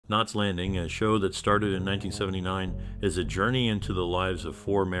Knots Landing, a show that started in 1979, is a journey into the lives of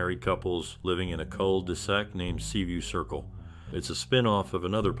four married couples living in a cul-de-sac named Seaview Circle. It's a spin-off of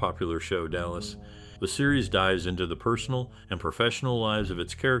another popular show, Dallas. The series dives into the personal and professional lives of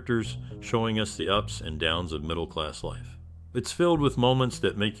its characters, showing us the ups and downs of middle-class life. It's filled with moments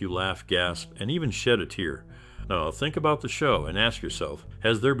that make you laugh, gasp, and even shed a tear. Now, think about the show and ask yourself,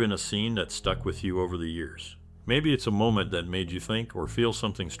 has there been a scene that stuck with you over the years? Maybe it's a moment that made you think or feel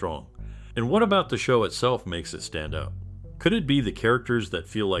something strong. And what about the show itself makes it stand out? Could it be the characters that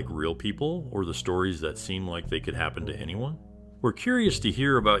feel like real people, or the stories that seem like they could happen to anyone? We're curious to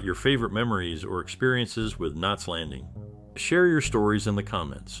hear about your favorite memories or experiences with Knots Landing. Share your stories in the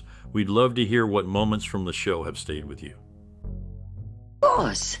comments. We'd love to hear what moments from the show have stayed with you. Of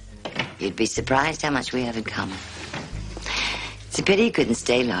course. You'd be surprised how much we have in common. It's a pity you couldn't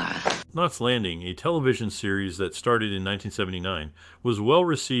stay, Laura. Knots Landing, a television series that started in 1979, was well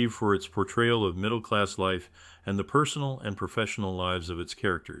received for its portrayal of middle-class life and the personal and professional lives of its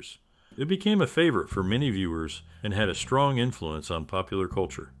characters. It became a favorite for many viewers and had a strong influence on popular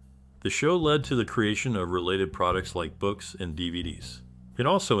culture. The show led to the creation of related products like books and DVDs. It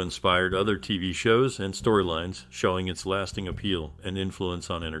also inspired other TV shows and storylines, showing its lasting appeal and influence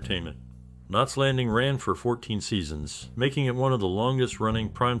on entertainment. Knots Landing ran for 14 seasons, making it one of the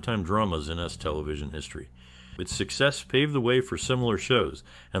longest-running primetime dramas in US television history. Its success paved the way for similar shows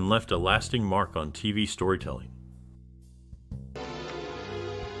and left a lasting mark on TV storytelling.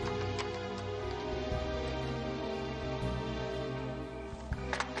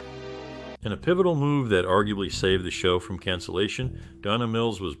 In a pivotal move that arguably saved the show from cancellation, Donna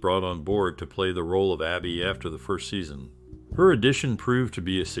Mills was brought on board to play the role of Abby after the first season. Her addition proved to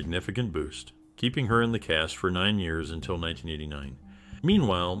be a significant boost, keeping her in the cast for 9 years until 1989.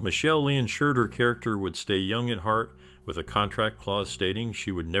 Meanwhile, Michele ensured her character would stay young at heart, with a contract clause stating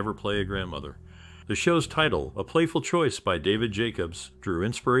she would never play a grandmother. The show's title, a playful choice by David Jacobs, drew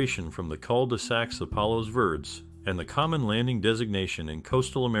inspiration from the cul-de-sacs of Palos Verdes and the common landing designation in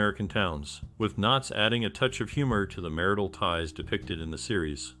coastal American towns, with Knots adding a touch of humor to the marital ties depicted in the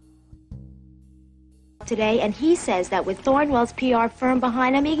series. Today, and he says that with Thornwell's PR firm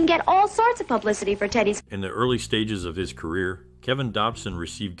behind him, he can get all sorts of publicity for Teddy's. In the early stages of his career, Kevin Dobson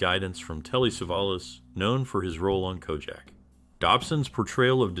received guidance from Telly Savalas, known for his role on Kojak. Dobson's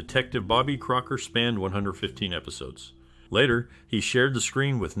portrayal of Detective Bobby Crocker spanned 115 episodes. Later, he shared the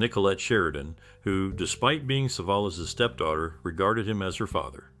screen with Nicollette Sheridan, who, despite being Savalas' stepdaughter, regarded him as her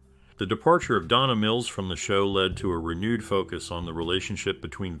father. The departure of Donna Mills from the show led to a renewed focus on the relationship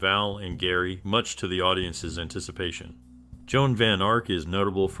between Val and Gary, much to the audience's anticipation. Joan Van Ark is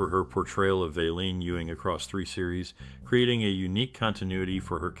notable for her portrayal of Valene Ewing across 3 series, creating a unique continuity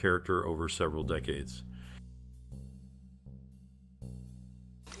for her character over several decades.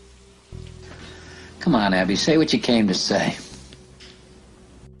 Come on, Abby, say what you came to say.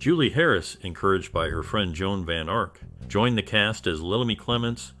 Julie Harris, encouraged by her friend Joan Van Ark, joined the cast as Lilimae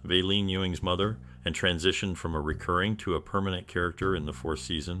Clements, Valene Ewing's mother, and transitioned from a recurring to a permanent character in the 4th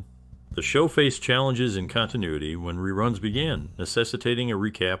season. The show faced challenges in continuity when reruns began, necessitating a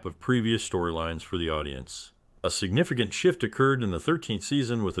recap of previous storylines for the audience. A significant shift occurred in the 13th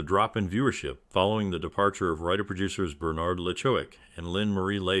season with a drop in viewership following the departure of writer-producers Bernard Lechowick and Lynn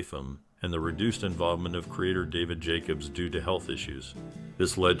Marie Latham, and the reduced involvement of creator David Jacobs due to health issues.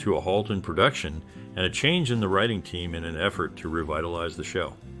 This led to a halt in production and a change in the writing team in an effort to revitalize the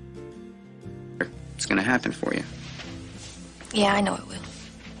show. It's gonna happen for you. Yeah, I know it will.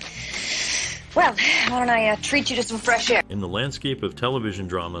 Well, why don't I treat you to some fresh air? In the landscape of television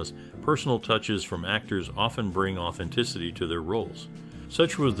dramas, personal touches from actors often bring authenticity to their roles.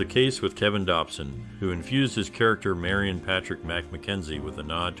 Such was the case with Kevin Dobson, who infused his character Marion Patrick Mack MacKenzie with a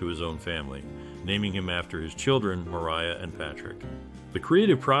nod to his own family, naming him after his children, Mariah and Patrick. The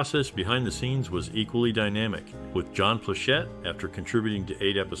creative process behind the scenes was equally dynamic, with John Plachette, after contributing to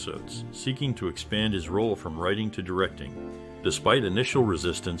 8 episodes, seeking to expand his role from writing to directing. Despite initial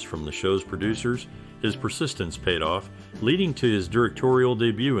resistance from the show's producers, his persistence paid off, leading to his directorial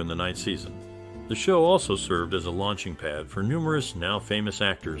debut in the 9th season. The show also served as a launching pad for numerous now famous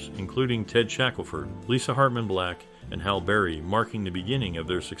actors, including Ted Shackelford, Lisa Hartman Black, and Hal Berry, marking the beginning of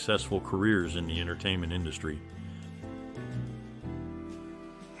their successful careers in the entertainment industry.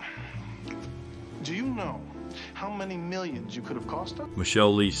 Do you know how many millions you could have cost us?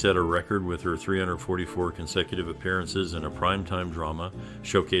 Michele Lee set a record with her 344 consecutive appearances in a primetime drama,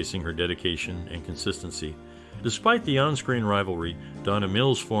 showcasing her dedication and consistency. Despite the on-screen rivalry, Donna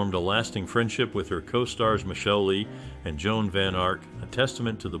Mills formed a lasting friendship with her co-stars Michele Lee and Joan Van Ark, a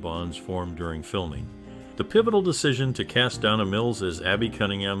testament to the bonds formed during filming. The pivotal decision to cast Donna Mills as Abby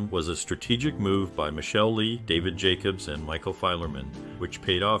Cunningham was a strategic move by Michele Lee, David Jacobs, and Michael Filerman, which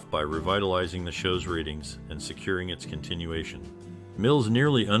paid off by revitalizing the show's ratings and securing its continuation. Mills'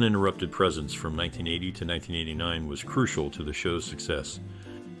 nearly uninterrupted presence from 1980 to 1989 was crucial to the show's success.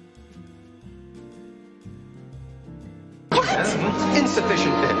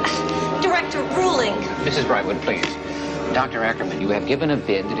 Insufficient bid. Director, ruling. Mrs. Brightwood, please. Dr. Ackerman, you have given a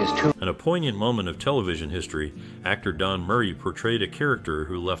bid that is too... In a poignant moment of television history, actor Don Murray portrayed a character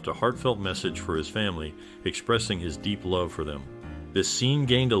who left a heartfelt message for his family, expressing his deep love for them. This scene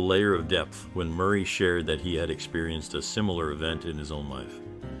gained a layer of depth when Murray shared that he had experienced a similar event in his own life.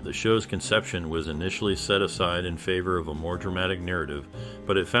 The show's conception was initially set aside in favor of a more dramatic narrative,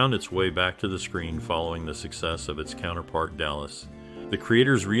 but it found its way back to the screen following the success of its counterpart Dallas. The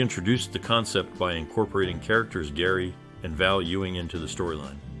creators reintroduced the concept by incorporating characters Gary and Val Ewing into the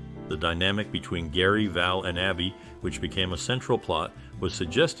storyline. The dynamic between Gary, Val, and Abby, which became a central plot, was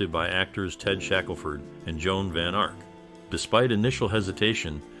suggested by actors Ted Shackelford and Joan Van Ark. Despite initial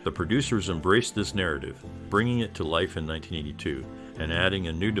hesitation, the producers embraced this narrative, bringing it to life in 1982 and adding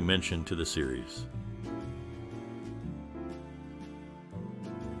a new dimension to the series.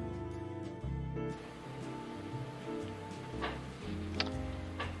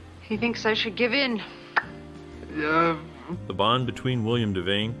 He thinks I should give in. The bond between William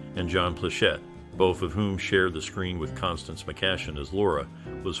Devane and John Plachette, both of whom shared the screen with Constance McCashin as Laura,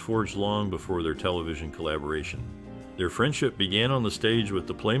 was forged long before their television collaboration. Their friendship began on the stage with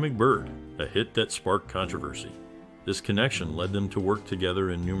The Play McBird, a hit that sparked controversy. This connection led them to work together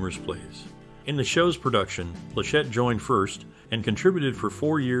in numerous plays. In the show's production, Plachette joined first and contributed for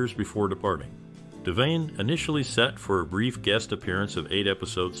 4 years before departing. Devane, initially set for a brief guest appearance of 8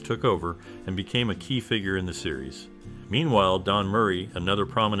 episodes, took over and became a key figure in the series. Meanwhile, Don Murray, another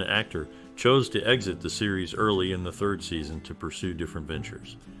prominent actor, chose to exit the series early in the 3rd season to pursue different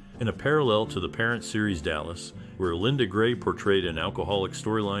ventures. In a parallel to the parent series Dallas, where Linda Gray portrayed an alcoholic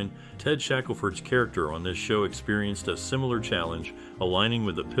storyline, Ted Shackelford's character on this show experienced a similar challenge, aligning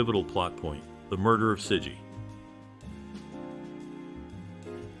with a pivotal plot point, the murder of Siggy.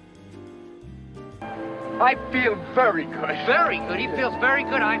 I feel very good. Very good? He feels very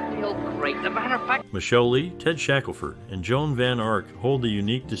good. I feel great. As a matter of fact... Michele Lee, Ted Shackelford, and Joan Van Ark hold the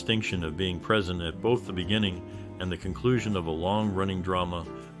unique distinction of being present at both the beginning and the conclusion of a long-running drama,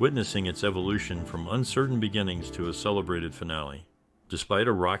 witnessing its evolution from uncertain beginnings to a celebrated finale. Despite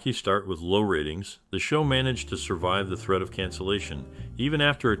a rocky start with low ratings, the show managed to survive the threat of cancellation, even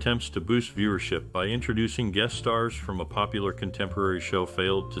after attempts to boost viewership by introducing guest stars from a popular contemporary show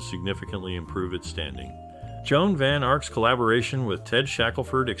failed to significantly improve its standing. Joan Van Ark's collaboration with Ted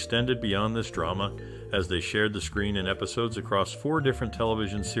Shackelford extended beyond this drama, as they shared the screen in episodes across 4 different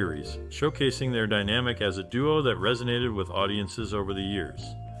television series, showcasing their dynamic as a duo that resonated with audiences over the years.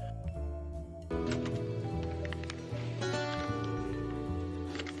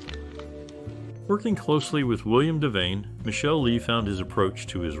 Working closely with William Devane, Michele Lee found his approach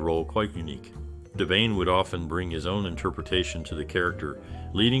to his role quite unique. Devane would often bring his own interpretation to the character,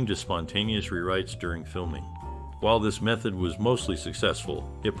 leading to spontaneous rewrites during filming. While this method was mostly successful,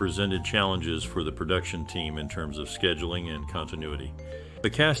 it presented challenges for the production team in terms of scheduling and continuity. The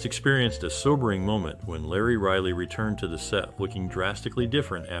cast experienced a sobering moment when Larry Riley returned to the set looking drastically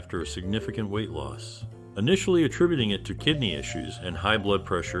different after a significant weight loss. Initially attributing it to kidney issues and high blood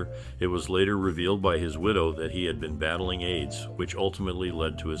pressure, it was later revealed by his widow that he had been battling AIDS, which ultimately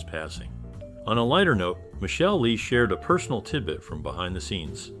led to his passing. On a lighter note, Michele Lee shared a personal tidbit from behind the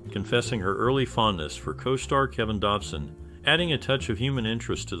scenes, confessing her early fondness for co-star Kevin Dobson, adding a touch of human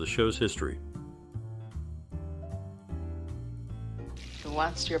interest to the show's history. Who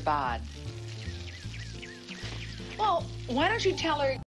wants your bod? Well, why don't you tell her...